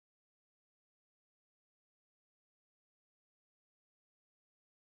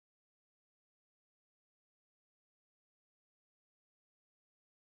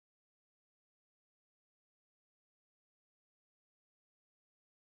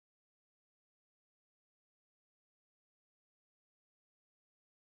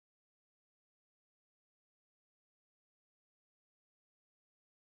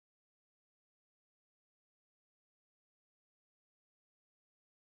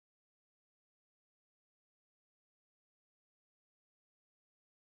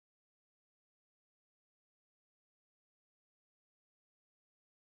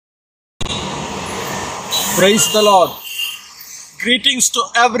Praise the Lord. Greetings to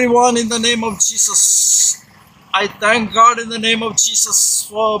everyone in the name of Jesus. I thank God in the name of Jesus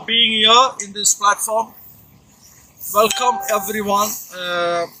for being here in this platform. Welcome everyone.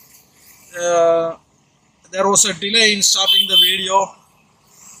 There was a delay in starting the video.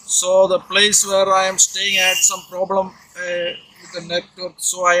 So the place where I am staying had some problem with the network.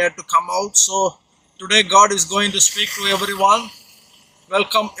 So I had to come out. So today God is going to speak to everyone.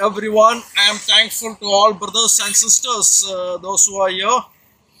 Welcome everyone. I am thankful to all brothers and sisters, those who are here.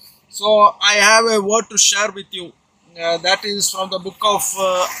 So I have a word to share with you. That is from the book of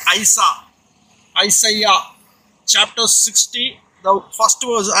Isaiah chapter 60. The first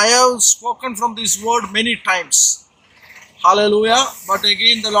verse. I have spoken from this word many times. Hallelujah. But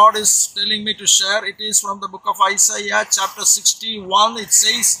again the Lord is telling me to share. It is from the book of Isaiah chapter 61. It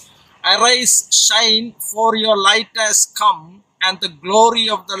says, "Arise, shine, for your light has come, and the glory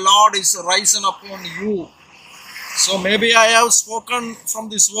of the Lord is risen upon you." So maybe I have spoken from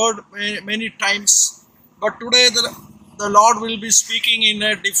this word many times, but today the Lord will be speaking in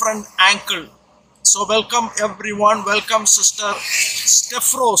a different angle. So welcome everyone. Welcome Sister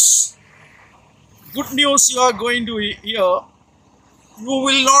Stephros. Good news you are going to hear. You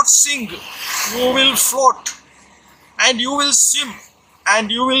will not sing, you will float, and you will swim,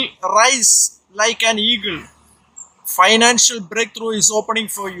 and you will rise like an eagle. Financial breakthrough is opening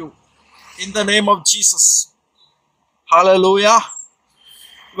for you in the name of Jesus. Hallelujah.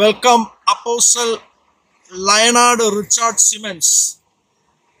 Welcome Apostle Leonard Richard Simmons.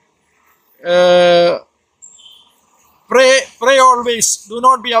 Pray always. Do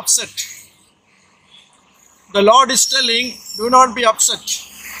not be upset. The Lord is telling, do not be upset.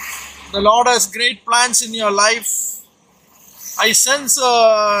 The Lord has great plans in your life. I sense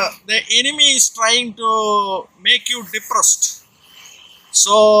the enemy is trying to make you depressed.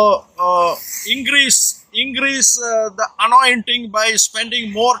 So increase the anointing by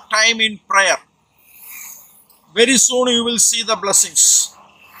spending more time in prayer. Very soon you will see the blessings.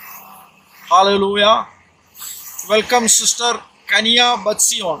 Hallelujah. Welcome Sister Kania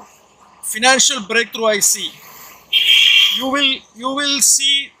Batsion. Financial breakthrough I see. You will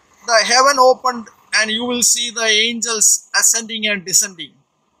see the heaven opened, and you will see the angels ascending and descending.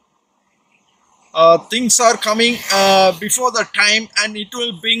 Things are coming before the time, and it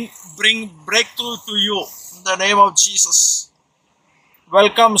will bring breakthrough to you in the name of Jesus.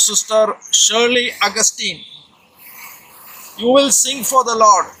 Welcome Sister Shirley Augustine. You will sing for the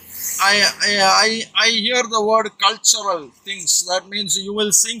Lord. I hear the word cultural things. That means you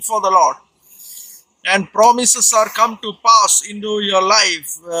will sing for the Lord. And promises are come to pass into your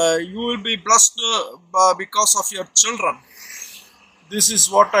life. You will be blessed because of your children. This is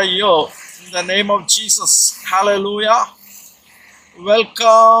what I hear in the name of Jesus. Hallelujah.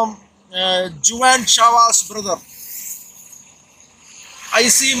 Welcome Juan Chava's brother. I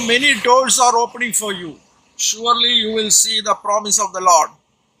see many doors are opening for you. Surely you will see the promise of the Lord.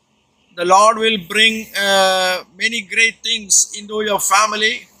 The Lord will bring many great things into your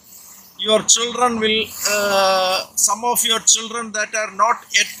family. Your children will, some of your children that are not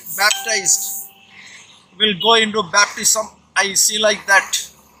yet baptized will go into baptism. I see like that.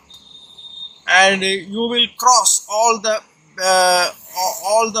 And you will cross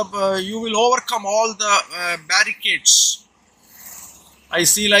you will overcome all the barricades. I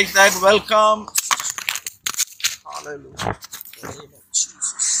see like that. Welcome. Hallelujah. In the name of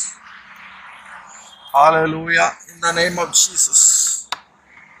Jesus. Hallelujah. In the name of Jesus.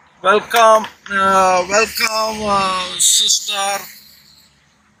 Welcome, Sister.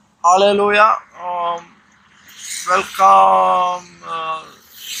 Hallelujah.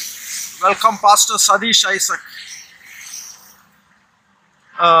 Welcome, Pastor Sadish Isaac.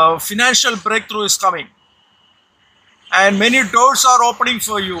 Financial breakthrough is coming, and many doors are opening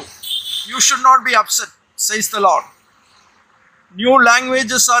for you. You should not be upset, says the Lord. New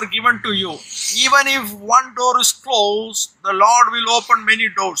languages are given to you. Even if one door is closed, the Lord will open many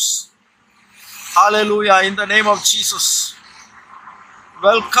doors. Hallelujah. In the name of Jesus.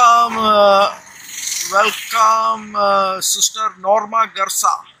 Welcome, Sister Norma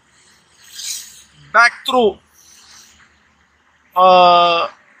Garza. Back through. I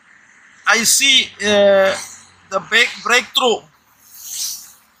see the breakthrough.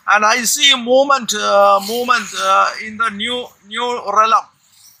 And I see a movement in the new realm.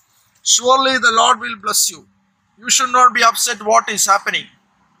 Surely the Lord will bless you. You should not be upset what is happening.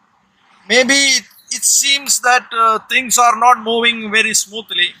 Maybe it seems that things are not moving very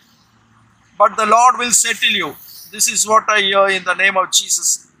smoothly, but the Lord will settle you. This is what I hear in the name of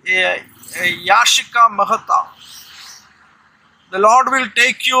Jesus. Yashika Mahata. The Lord will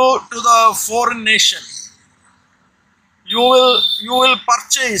take you to the foreign nation. You will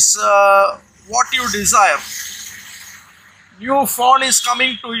purchase what you desire. New phone is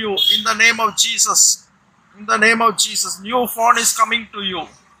coming to you in the name of Jesus. In the name of Jesus, new phone is coming to you.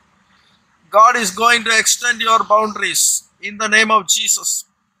 God is going to extend your boundaries in the name of Jesus.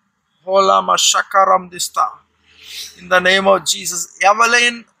 Holama Shakaram Dista. In the name of Jesus.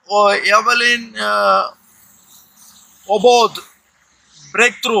 Evelyn Obod,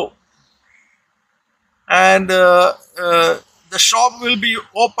 breakthrough. And the shop will be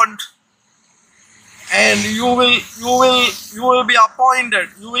opened, and you will be appointed.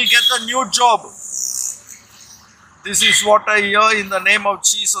 You will get the new job. This is what I hear in the name of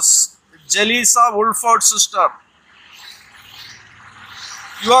Jesus. Jelisa Wolford, sister,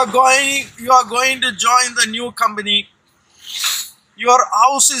 you are going to join the new company. Your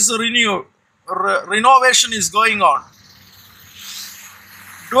house is renewed. Renovation is going on.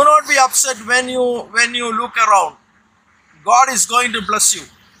 Do not be upset when you look around. God is going to bless you.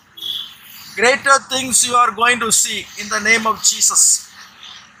 Greater things you are going to see in the name of Jesus.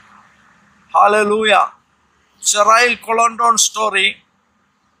 Hallelujah. Cheryl Colondon story.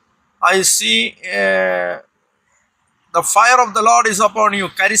 I see the fire of the Lord is upon you.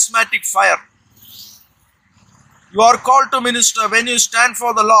 Charismatic fire. You are called to minister. When you stand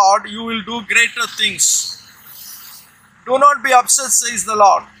for the Lord, you will do greater things. Do not be upset, says the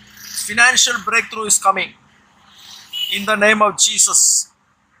Lord. Financial breakthrough is coming. In the name of Jesus.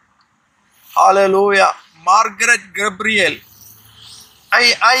 Hallelujah. Margaret Gabriel.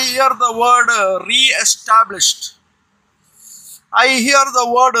 I hear the word re-established. I hear the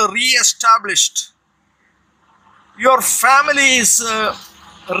word re-established. Your family is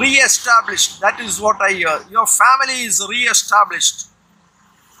re-established. That is what I hear. Your family is re-established.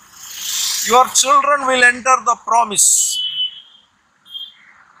 Your children will enter the promise.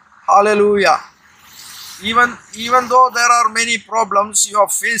 Hallelujah. Even though there are many problems you are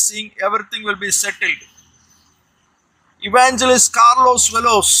facing, everything will be settled. Evangelist Carlos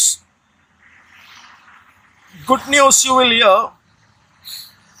Velos. Good news you will hear.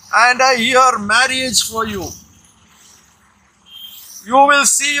 And I hear marriage for you. You will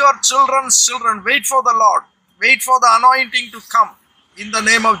see your children's children. Wait for the Lord. Wait for the anointing to come. In the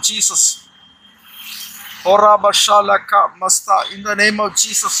name of Jesus. Horabashalaka Masta. In the name of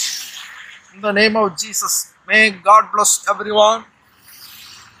Jesus. In the name of Jesus. May God bless everyone.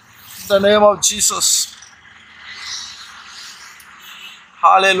 In the name of Jesus.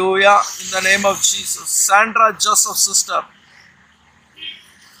 Hallelujah. In the name of Jesus. Sandra Joseph, sister.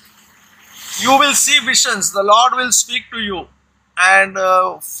 You will see visions. The Lord will speak to you. And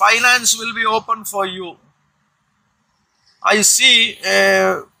finance will be open for you. I see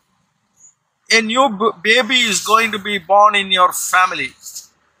a new baby is going to be born in your family.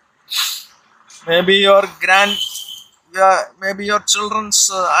 Maybe your maybe your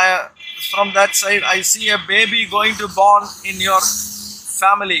children's from that side. I see a baby going to born in your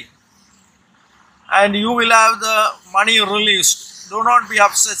family, and you will have the money released. Do not be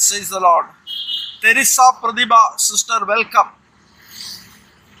upset, says the Lord. Teresa Pradibha, sister, welcome.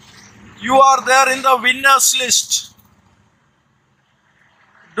 You are there in the winners list.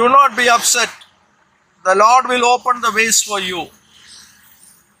 Do not be upset. The Lord will open the ways for you.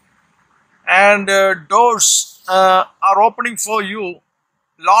 And doors are opening for you.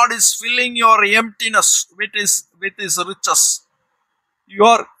 Lord is filling your emptiness with His riches.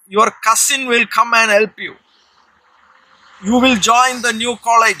 Your cousin will come and help you. You will join the new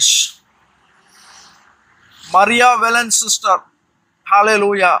college. Maria Velen, sister.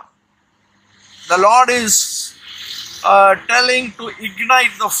 Hallelujah. The Lord is telling to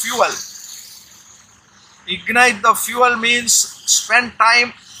ignite the fuel. Ignite the fuel means spend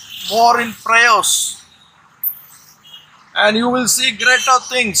time more in prayers. And you will see greater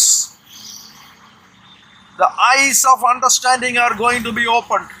things. The eyes of understanding are going to be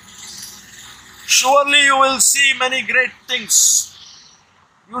opened. Surely you will see many great things.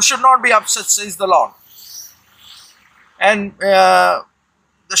 You should not be upset, says the Lord. And the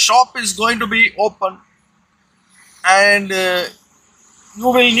shop is going to be open, and you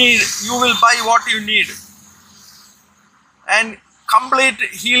will buy what you need, and complete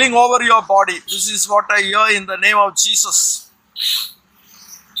healing over your body. This is what I hear in the name of Jesus.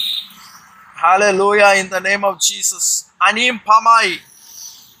 Hallelujah, in the name of Jesus. Anim Pamai,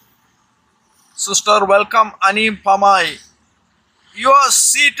 sister, welcome. Anim Pamai, your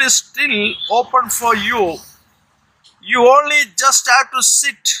seat is still open for you. You only just have to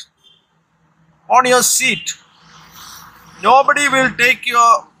sit on your seat. Nobody will take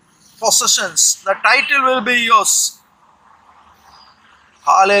your possessions. The title will be yours.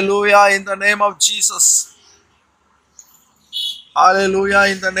 Hallelujah, in the name of Jesus.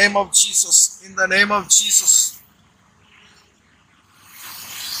 Hallelujah, in the name of Jesus. In the name of Jesus.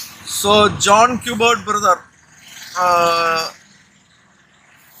 So, John Kubert, brother,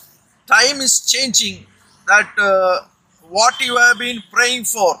 time is changing, that what you have been praying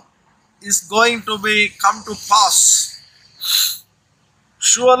for is going to be come to pass.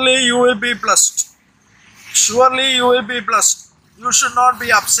 Surely you will be blessed. Surely you will be blessed. You should not be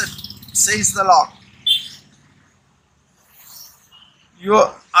upset, says the Lord.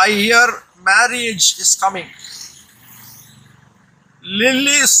 I hear marriage is coming.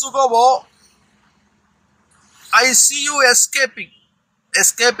 Lily Sugavo, I see you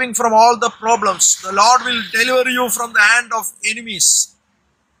escaping from all the problems. The Lord will deliver you from the hand of enemies.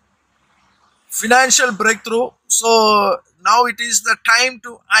 Financial breakthrough. So now it is the time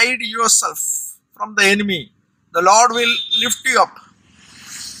to hide yourself from the enemy. The Lord will lift you up.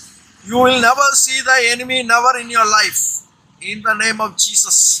 You will never see the enemy, never in your life. In the name of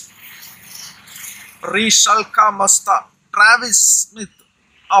Jesus. Rishalka Masta. Travis Smith.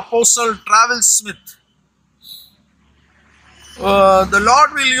 Apostle Travis Smith. The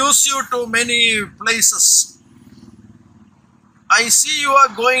Lord will use you to many places. I see you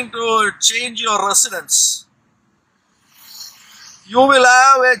are going to change your residence. You will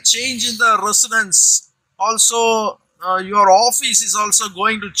have a change in the residence. Also, your office is also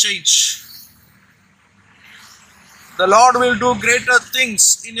going to change. The Lord will do greater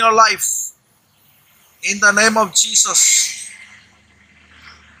things in your life. In the name of Jesus.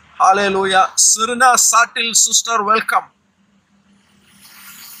 Hallelujah. Serena Satil, sister, welcome.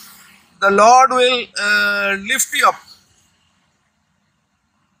 The Lord will lift you up.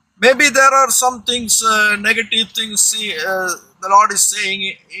 Maybe there are some things, negative things the Lord is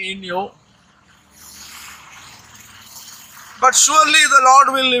saying in you. But surely the Lord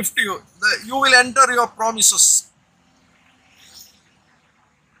will lift you. You will enter your promises.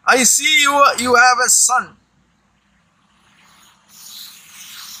 I see you have a son.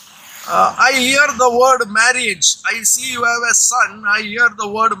 I hear the word marriage. I see you have a son. I hear the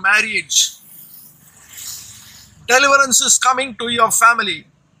word marriage. Deliverance is coming to your family.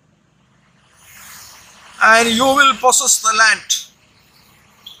 And you will possess the land.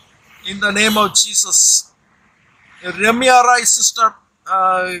 In the name of Jesus. Ramya Rai, sister,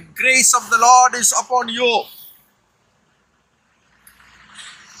 grace of the Lord is upon you.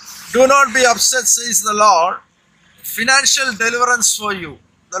 Do not be upset, says the Lord. Financial deliverance for you.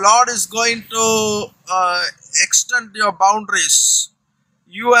 The Lord is going to extend your boundaries.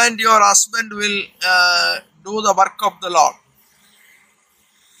 You and your husband will do the work of the Lord.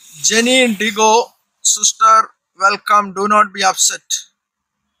 Jenny Indigo, sister, welcome. Do not be upset.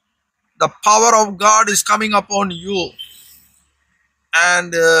 The power of God is coming upon you.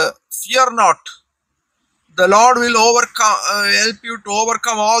 And fear not. The Lord will help you to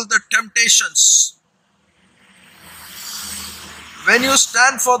overcome all the temptations. When you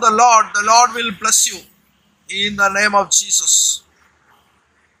stand for the Lord will bless you. In the name of Jesus.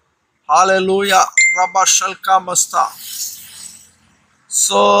 Hallelujah. Rabba Shalka Masta.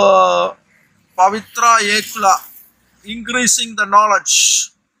 So, Pavitra Ekula, increasing the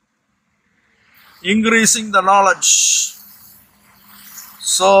knowledge. Increasing the knowledge.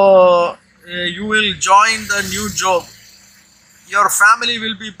 So, you will join the new job. Your family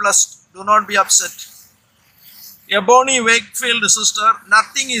will be blessed. Do not be upset. Ebony Wakefield, sister,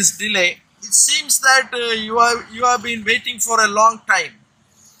 nothing is delay. It seems that you have been waiting for a long time.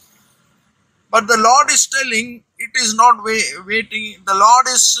 But the Lord is telling it is not waiting. The Lord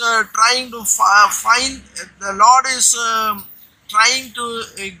is trying to find. The Lord is trying to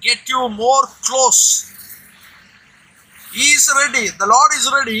get you more close. He is ready. The Lord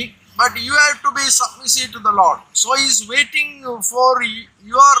is ready. But you have to be submissive to the Lord. So He is waiting for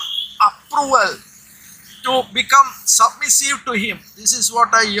your approval to become submissive to Him. This is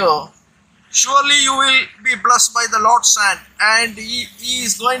what I hear. Surely you will be blessed by the Lord's hand, and He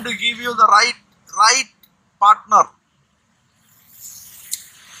is going to give you the right partner.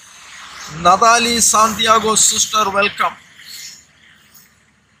 Nadali Santiago, sister, welcome.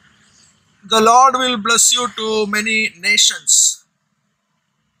 The Lord will bless you to many nations.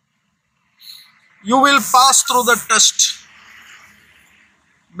 You will pass through the test.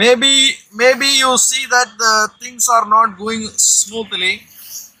 Maybe you see that the things are not going smoothly,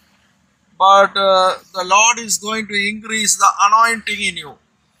 but the Lord is going to increase the anointing in you.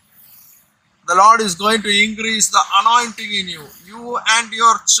 The Lord is going to increase the anointing in you. You and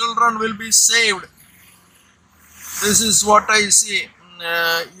your children will be saved. This is what I see.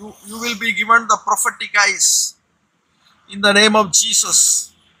 You will be given the prophetic eyes in the name of Jesus.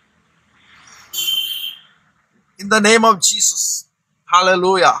 in the name of Jesus.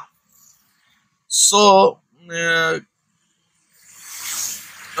 Hallelujah. So,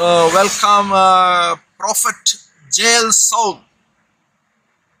 welcome Prophet Jael Saul.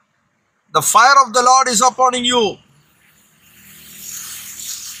 The fire of the Lord is upon you.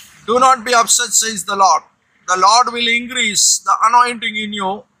 Do not be upset, says the Lord. The Lord will increase the anointing in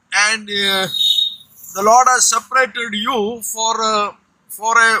you, and the Lord has separated you for a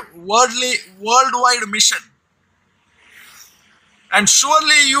worldwide mission. And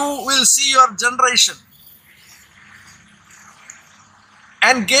surely you will see your generation.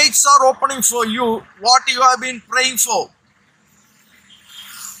 And gates are opening for you, what you have been praying for.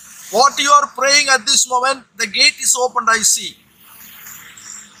 What you are praying at this moment, the gate is opened, I see.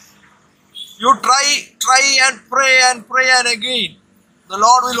 You try and pray and again. The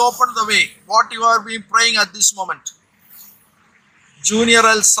Lord will open the way. What you have been praying at this moment. Junior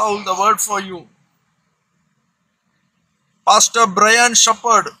L. Saul, the word for you. Pastor Brian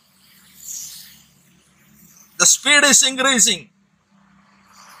Shepherd. The speed is increasing.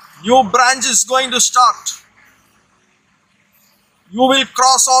 New branch is going to start. You will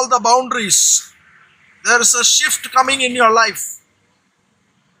cross all the boundaries. There is a shift coming in your life.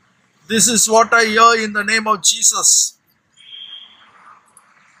 This is what I hear in the name of Jesus.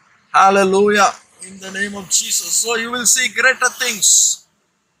 Hallelujah. In the name of Jesus. So you will see greater things.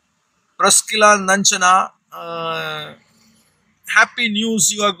 Praskila Nanchana, happy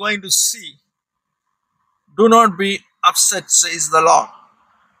news you are going to see. Do not be upset, says the Lord.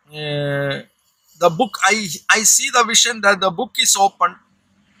 The book, I see the vision that the book is open,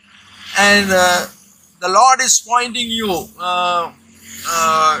 and the Lord is pointing you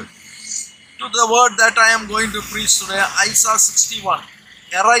to the word that I am going to preach today. Isaiah 61.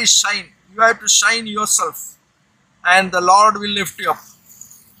 Arise, shine. You have to shine yourself, and the Lord will lift you up.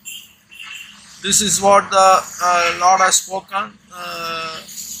 This is what the Lord has spoken.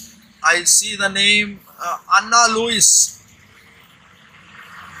 I see the name Anna Lewis.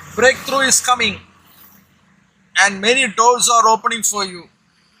 Breakthrough is coming, and many doors are opening for you.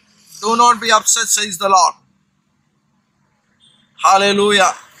 Do not be upset, says the Lord.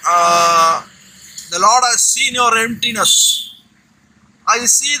 Hallelujah. The Lord has seen your emptiness. I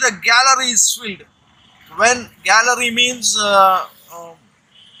see the gallery is filled. When gallery means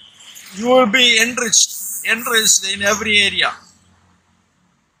you will be enriched in every area.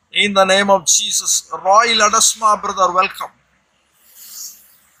 In the name of Jesus. Roy Ladasma, brother, welcome.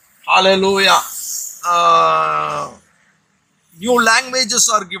 Hallelujah. New languages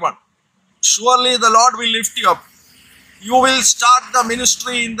are given. Surely the Lord will lift you up. You will start the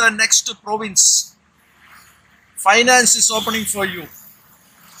ministry in the next province. Finance is opening for you.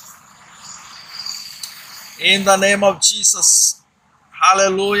 In the name of Jesus.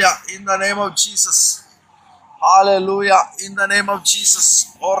 Hallelujah. In the name of Jesus. Hallelujah. In the name of Jesus.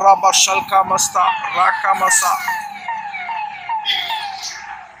 Ora Bashalka Masta Rakamasa.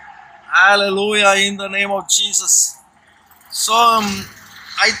 Hallelujah. In the name of Jesus. So,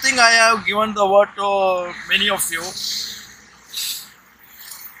 I think I have given the word to many of you.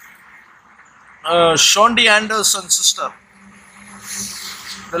 Shondi Anderson, sister.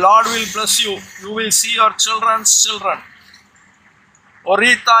 The Lord will bless you. You will see your children's children.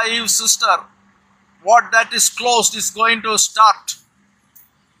 Orita Eve, sister. What that is closed is going to start.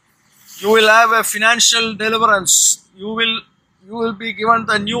 You will have a financial deliverance. You will be given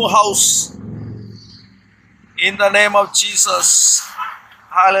the new house. In the name of Jesus.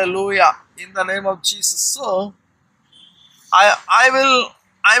 Hallelujah. In the name of Jesus. So, I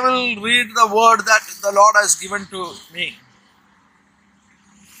will read the word that the Lord has given to me.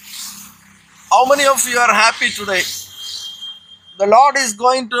 How many of you are happy today? The Lord is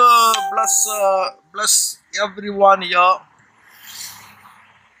going to bless everyone here.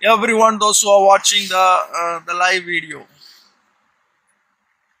 Everyone, those who are watching the live video.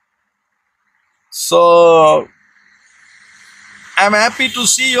 So, I'm happy to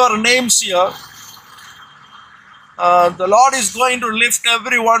see your names here. The Lord is going to lift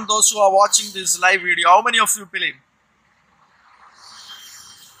everyone, those who are watching this live video. How many of you believe?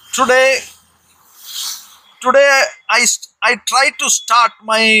 Today I tried to start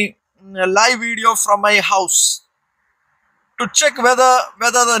my live video from my house to check whether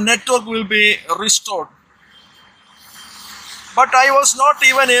the network will be restored. But I was not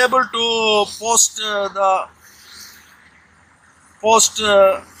even able to post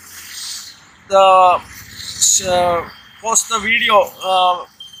the video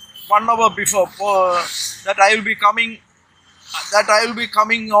 1 hour before that I will be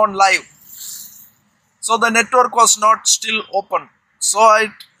coming on live. So the network was not still open. So I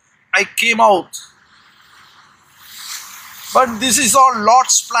came out. But this is all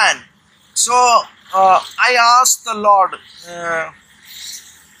Lord's plan. So I asked the Lord,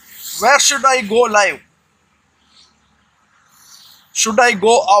 where should I go live? Should I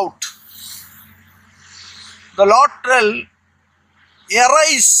go out? The Lord tell,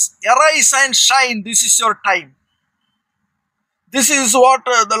 arise and shine, this is your time. This is what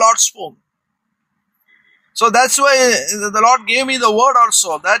the Lord spoke. So that's why the Lord gave me the word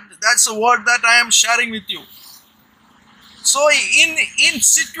also. That's a word that I am sharing with you. So in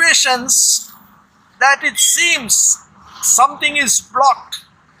situations that it seems something is blocked,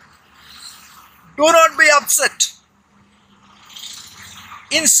 do not be upset.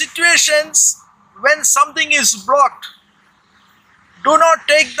 In situations when something is blocked, do not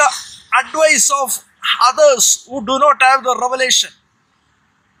take the advice of others who do not have the revelation.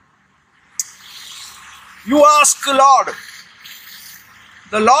 You ask Lord,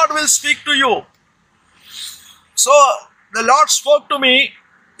 the Lord will speak to you. So the Lord spoke to me,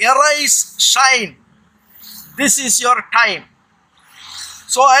 arise, shine. This is your time.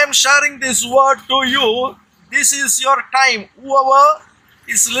 So I am sharing this word to you. This is your time. Whoever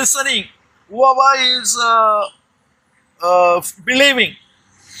is listening, whoever is believing,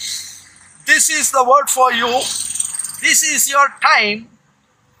 this is the word for you. This is your time.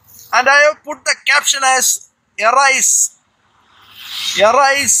 And I have put the caption as arise.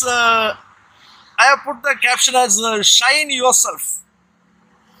 Arise. I have put the caption as shine yourself.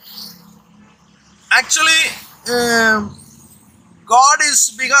 Actually, God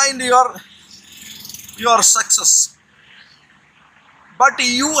is behind your success. But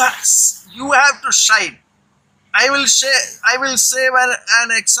you have to shine. I will say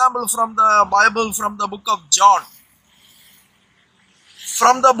an example from the Bible, from the book of John.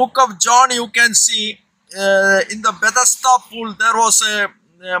 From the book of John, you can see in the Bethesda pool, there was a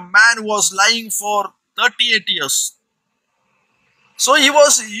man who was lying for 38 years. So he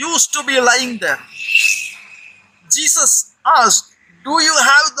was used to be lying there. Jesus asked, do you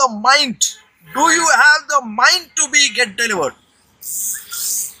have the mind? Do you have the mind to get delivered?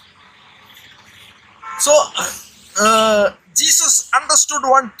 So Jesus understood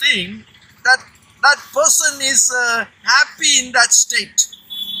one thing, that person is happy in that state.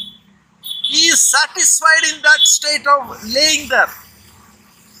 He is satisfied in that state of laying there.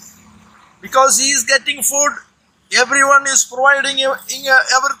 Because he is getting food, everyone is providing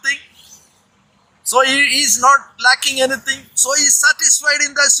everything. So he is not lacking anything. So he is satisfied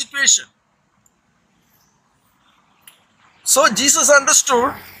in that situation. So Jesus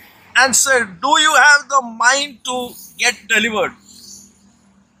understood and said, do you have the mind to get delivered?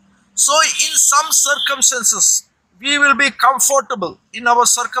 So in some circumstances, we will be comfortable in our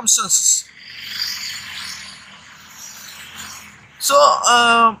circumstances. So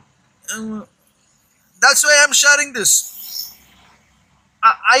that's why I am sharing this.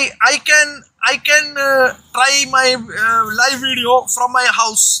 I can try my live video from my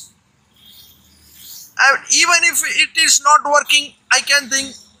house. And even if it is not working, I can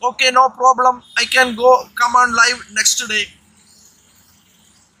think, okay, no problem. I can come on live next day.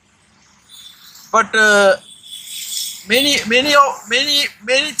 But many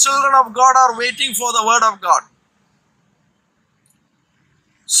children of God are waiting for the word of God.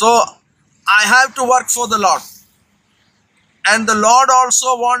 So I have to work for the Lord. And the Lord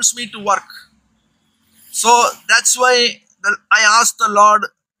also wants me to work. So that's why I asked the Lord,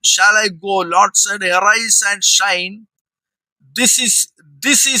 shall I go? Lord said, arise and shine. This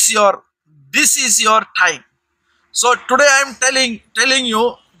is your time. So today I am telling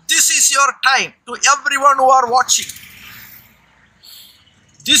you, this is your time. To everyone who are watching,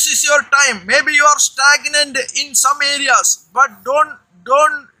 this is your time. Maybe you are stagnant in some areas, but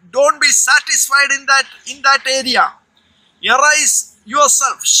don't be satisfied in that area. Arise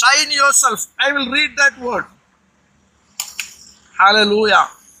yourself, shine yourself. I will read that word. Hallelujah.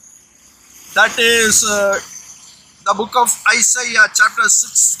 That is the book of Isaiah, chapter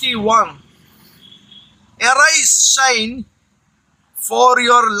 61. Arise, shine, for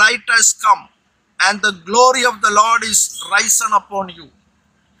your light has come, and the glory of the Lord is risen upon you.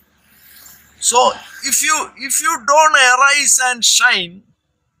 So if you don't arise and shine,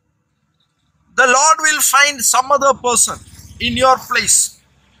 the Lord will find some other person in your place.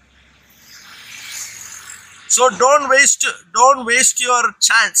 So don't waste your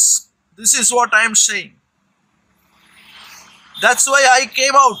chance. This is what I am saying. That's why I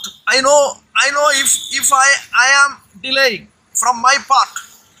came out. I know if I am delaying from my part,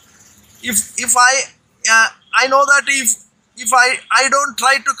 if I know that if I don't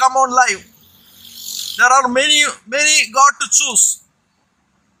try to come on live, there are many God to choose.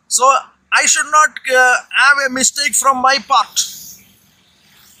 So I should not have a mistake from my part.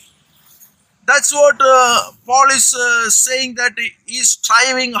 That's what Paul is saying, that he is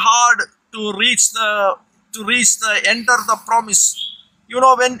striving hard to enter the promise. You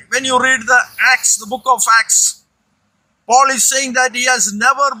know, when you read the Acts, the book of Acts, Paul is saying that he has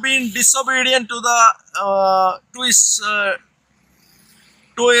never been disobedient to his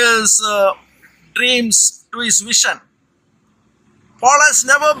dreams, to his vision. Paul has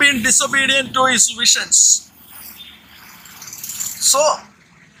never been disobedient to his visions. So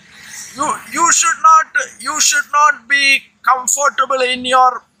you should not be comfortable in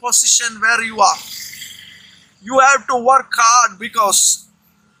your position where you are. You have to work hard, because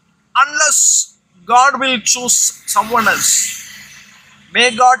unless God will choose someone else, may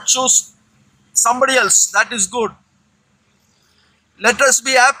God choose somebody else. That is good. Let us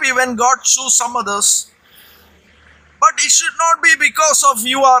be happy when God chooses some others. But it should not be because of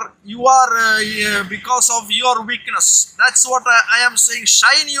because of your weakness. That's what I am saying.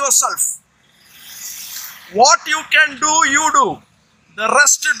 Shine yourself. What you can do, you do. The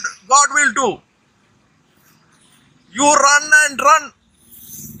rest God will do. You run and run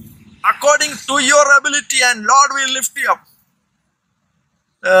according to your ability, and Lord will lift you up.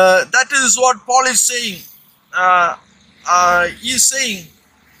 That is what Paul is saying. He is saying,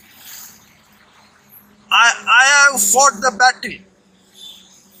 I have fought the battle,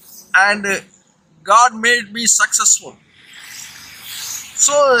 and God made me successful.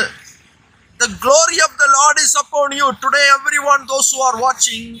 So the glory of the Lord is upon you. Today, everyone, those who are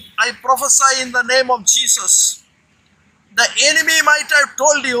watching, I prophesy in the name of Jesus. The enemy might have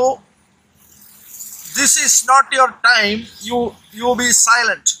told you, this is not your time, you be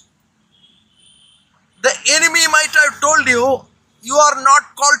silent. The enemy might have told you, you are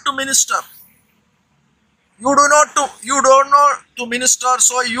not called to minister. You don't know to minister,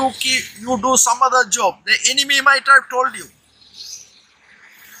 so you do some other job. The enemy might have told you.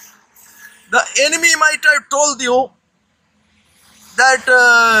 The enemy might have told you that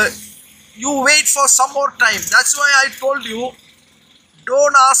you wait for some more time. That's why I told you,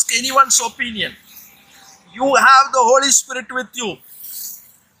 don't ask anyone's opinion. You have the Holy Spirit with you.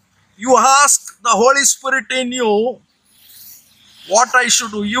 You ask the Holy Spirit in you what I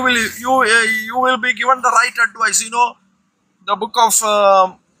should do. You will be given the right advice. You know, the book of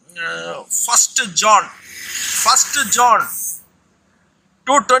 1 John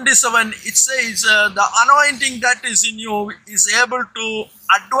 2:27, it says the anointing that is in you is able to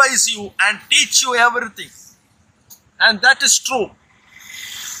advise you and teach you everything. And that is true.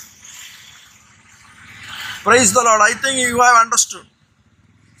 Praise the Lord. I think you have understood.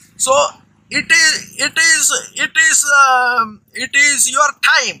 So it is your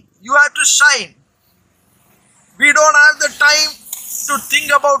time. You have to shine. We don't have the time to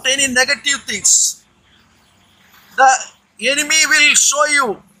think about any negative things. The enemy will show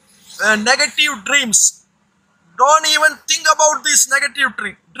you negative dreams. Don't even think about these negative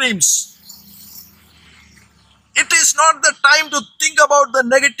dreams. It is not the time to think about the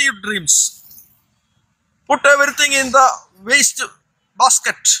negative dreams. Put everything in the waste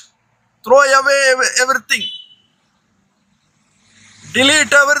basket. Throw away everything.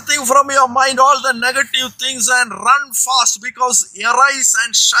 Delete everything from your mind, all the negative things, and run fast, because arise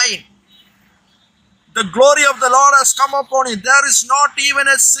and shine. The glory of the Lord has come upon you. There is not even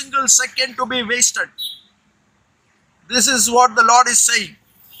a single second to be wasted. This is what the Lord is saying.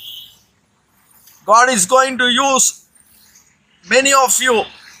 God is going to use many of you,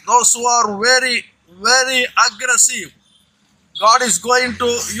 those who are very, very aggressive. God is going to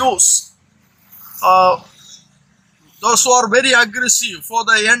use those who are very aggressive for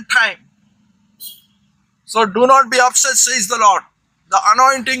the end time. So do not be upset, says the Lord. The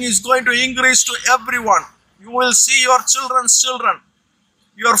anointing is going to increase to everyone. You will see your children's children.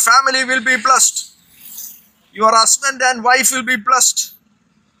 Your family will be blessed. Your husband and wife will be blessed.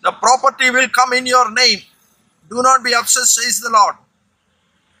 The property will come in your name. Do not be upset, says the Lord.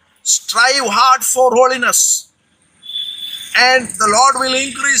 Strive hard for holiness, and the Lord will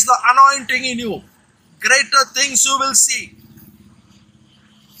increase the anointing in you. Greater things you will see.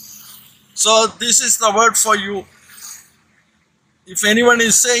 So this is the word for you. If anyone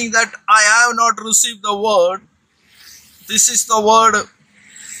is saying that I have not received the word, this is the word.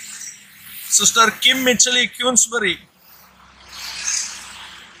 Sister Kim Mitchell Queensbury,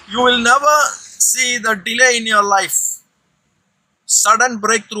 you will never see the delay in your life. Sudden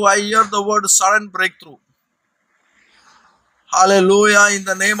breakthrough. I hear the word sudden breakthrough. Hallelujah, in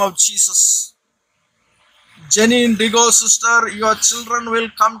the name of Jesus. Jenny Indigo, sister, your children will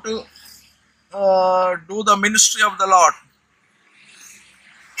come to do the ministry of the Lord.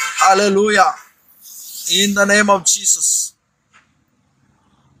 Hallelujah. In the name of Jesus.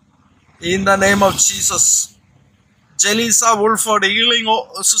 In the name of Jesus. Jelisa Wolford, healing,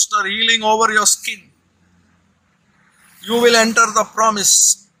 sister, healing over your skin. You will enter the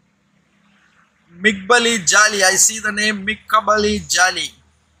promise. Mikbali Jali, I see the name Mikbali Jali.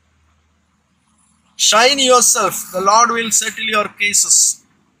 Shine yourself. The Lord will settle your cases.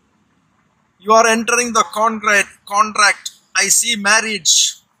 You are entering the contract. I see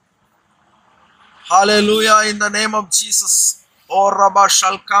marriage. Hallelujah, in the name of Jesus. O Rabba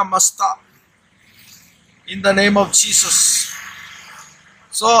Shalka Masta. In the name of Jesus.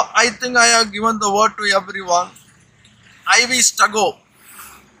 So I think I have given the word to everyone. Ivy Stago.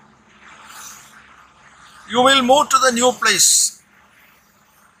 You will move to the new place.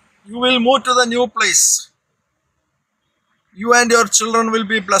 You will move to the new place. You and your children will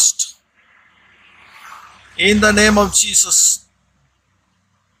be blessed. In the name of Jesus.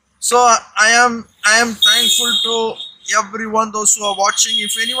 So I am thankful to everyone, those who are watching.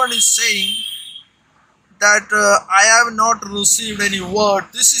 If anyone is saying that I have not received any word,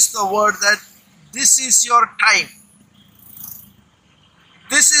 this is the word that this is your time.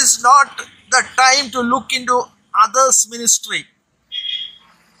 This is not the time to look into others' ministry.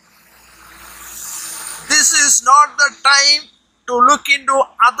 This is not the time to look into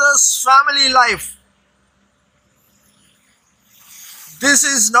others' family life. This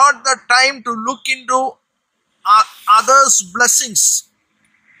is not the time to look into others' blessings.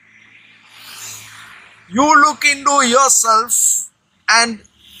 You look into yourself and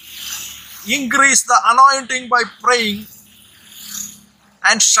increase the anointing by praying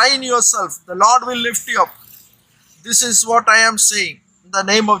and shine yourself. The Lord will lift you up. This is what I am saying in the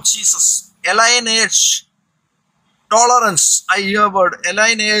name of Jesus. Elaine H. Tolerance. I hear word.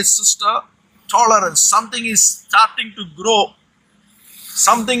 Elaine H. Sister. Tolerance. Something is starting to grow.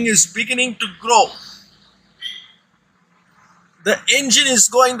 Something is beginning to grow. The engine is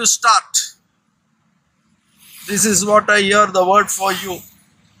going to start. This is what I hear the word for you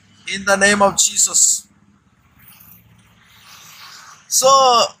in the name of Jesus.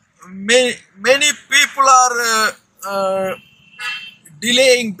 So many people are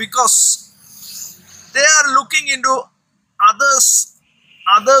delaying because they are looking into others'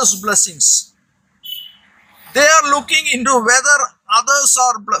 blessings. They are looking into whether others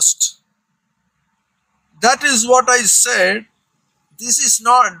are blessed. That is what I said. This is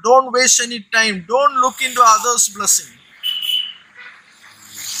not, don't waste any time. Don't look into others' blessing.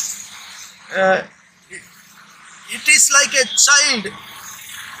 It is like a child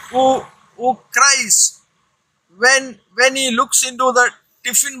who cries when he looks into the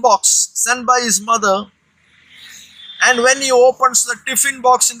tiffin box sent by his mother, and when he opens the tiffin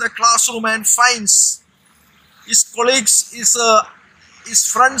box in the classroom and finds his colleagues, his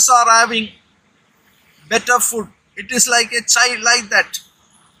friends are having better food. It is like a child like that.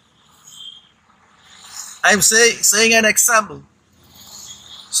 I am saying an example.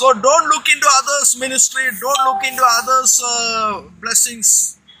 So don't look into others' ministry. Don't look into others'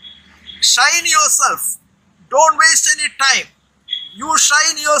 blessings. Shine yourself. Don't waste any time. You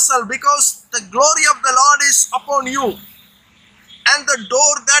shine yourself because the glory of the Lord is upon you. And the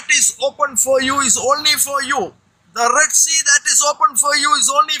door that is open for you is only for you. The Red Sea that is open for you is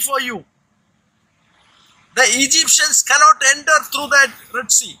only for you. The Egyptians cannot enter through that Red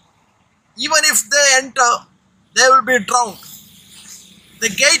Sea. Even if they enter, they will be drowned. The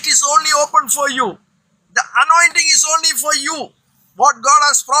gate is only open for you. The anointing is only for you. What God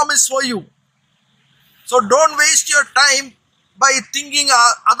has promised for you. So don't waste your time by thinking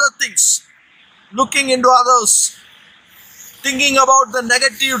other things. Looking into others. Thinking about the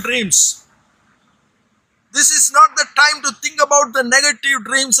negative dreams. This is not the time to think about the negative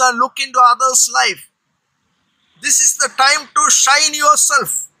dreams and look into others' life. This is the time to shine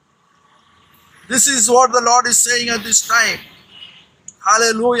yourself. This is what the Lord is saying at this time.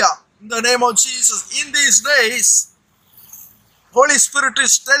 Hallelujah. In the name of Jesus. In these days, Holy Spirit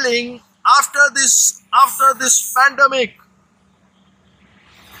is telling, after this pandemic,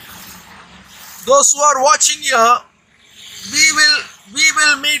 those who are watching here, we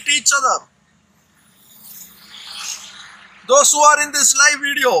will meet each other. Those who are in this live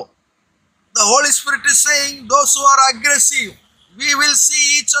video, the Holy Spirit is saying, those who are aggressive, we will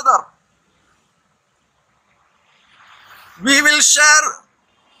see each other. We will share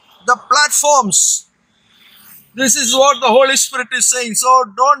the platforms. This is what the Holy Spirit is saying. So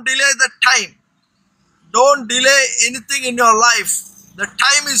don't delay the time. Don't delay anything in your life. The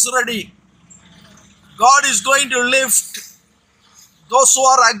time is ready. God is going to lift those who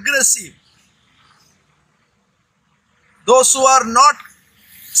are aggressive. Those who are not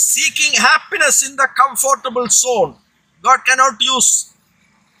seeking happiness in the comfortable zone. God cannot use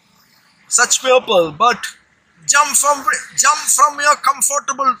such people, but jump from your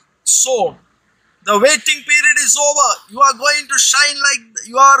comfortable zone. The waiting period is over. You are going to shine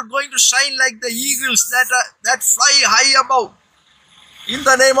like the eagles that fly high above. In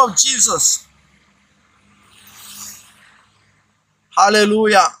the name of Jesus.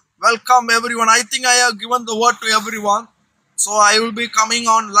 Hallelujah. Welcome everyone. I think I have given the word to everyone. So I will be coming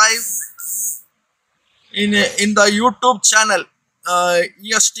on live in the YouTube channel,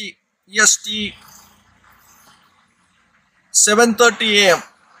 EST 7:30 a.m.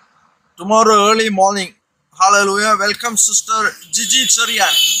 tomorrow early morning. Hallelujah. Welcome Sister Gigi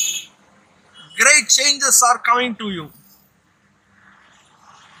Cherian. Great changes are coming to you.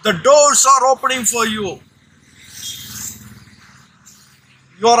 The doors are opening for you.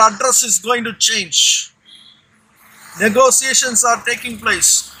 Your address is going to change. Negotiations are taking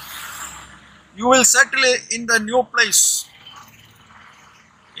place. You will settle in the new place.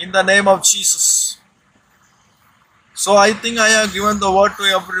 In the name of Jesus. So I think I have given the word to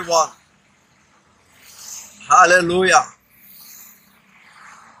everyone. Hallelujah.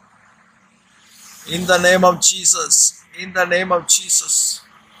 In the name of Jesus. In the name of Jesus.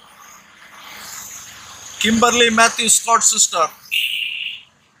 Kimberly Matthew Scott sister.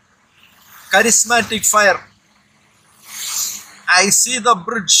 Charismatic fire. I see the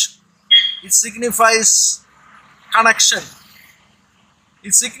bridge. It signifies connection.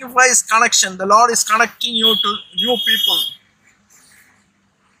 It signifies connection. The Lord is connecting you to new people.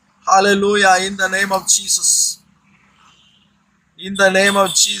 Hallelujah. In the name of Jesus. In the name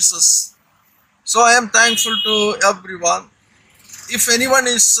of Jesus. So I am thankful to everyone. If anyone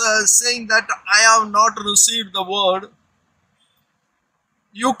is saying that I have not received the word,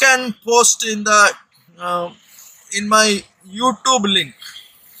 you can post in the in my YouTube link.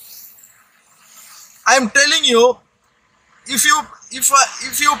 I am telling you, if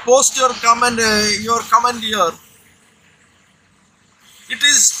you post your comment here, it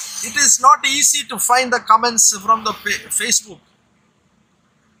is not easy to find the comments from the Facebook.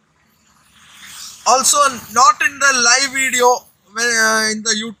 Also, not in the live video in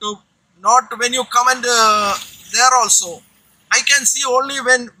the YouTube, not when you comment there also. I can see only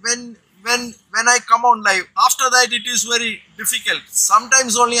when I come on live. After that, it is very difficult.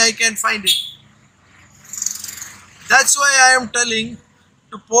 Sometimes only I can find it. That's why I am telling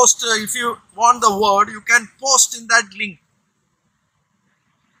to post. If you want the word, you can post in that link.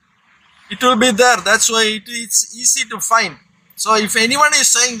 It will be there. That's why it's easy to find. So if anyone is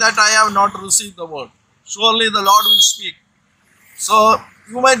saying that I have not received the word, surely the Lord will speak. So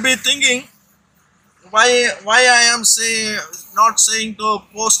you might be thinking, why I am not saying to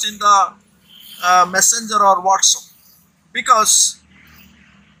post in the Messenger or WhatsApp? Because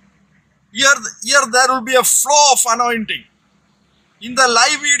here there will be a flow of anointing. In the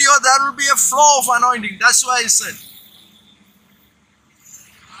live video there will be a flow of anointing. That's why I said.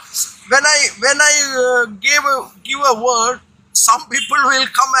 When I give a word, some people will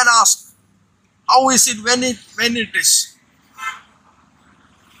come and ask, how is it when it is?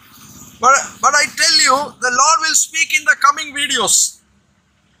 But I tell you, the Lord will speak in the coming videos.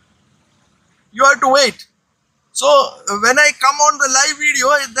 You have to wait. So when I come on the live video,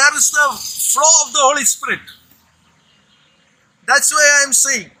 there is the flow of the Holy Spirit. That's why I am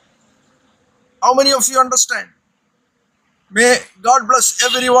saying. How many of you understand? May God bless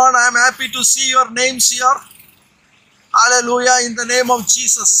everyone. I am happy to see your names here. Hallelujah, in the name of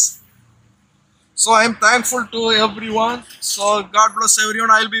Jesus. So I am thankful to everyone. So God bless everyone.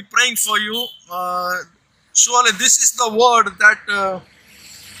 I will be praying for you. Surely this is the word that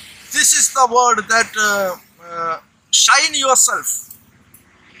shine yourself.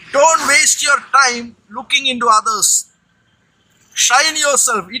 Don't waste your time looking into others. Shine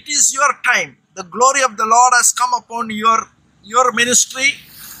yourself. It is your time. The glory of the Lord has come upon your ministry,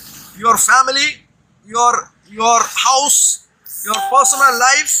 your family, your house, your personal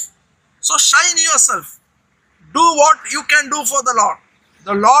life. So shine yourself. Do what you can do for the Lord.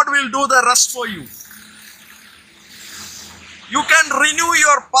 The Lord will do the rest for you. You can renew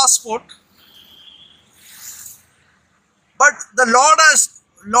your passport, but the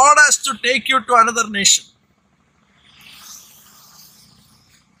Lord has to take you to another nation.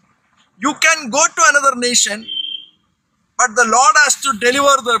 You can go to another nation, but the Lord has to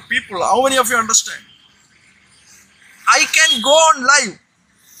deliver the people. How many of you understand? I can go on live.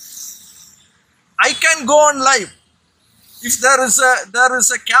 I can go on live. If there is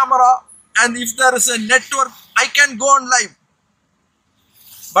a camera and if there is a network, I can go on live.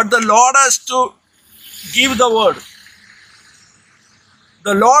 But the Lord has to give the word.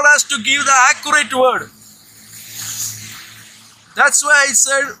 The Lord has to give the accurate word. That's why I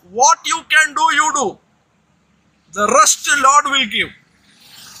said, what you can do, you do. The rest the Lord will give.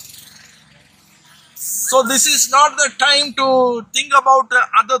 So this is not the time to think about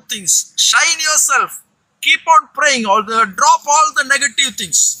other things. Shine yourself. Keep on praying, or drop all the negative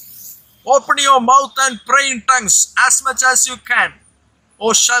things. Open your mouth and pray in tongues as much as you can. O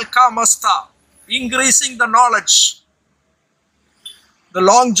Shalka Masta, increasing the knowledge. The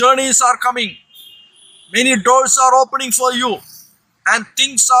long journeys are coming. Many doors are opening for you. And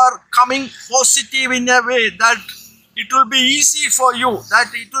things are coming positive in a way that it will be easy for you.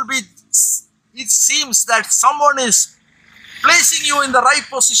 It seems that someone is placing you in the right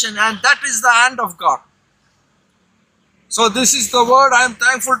position, and that is the hand of God. So this is the word. I am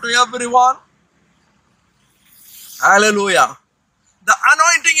thankful to everyone. Hallelujah. The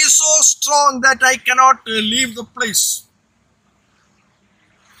anointing is so strong that I cannot leave the place.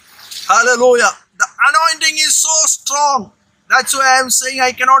 Hallelujah. The anointing is so strong. That's why I am saying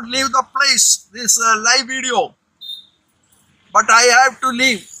I cannot leave the place, this live video. But I have to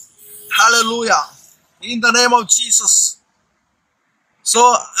leave. Hallelujah. In the name of Jesus. So,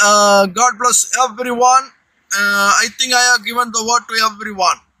 God bless everyone. I think I have given the word to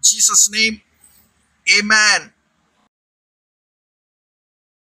everyone. In Jesus' name, amen.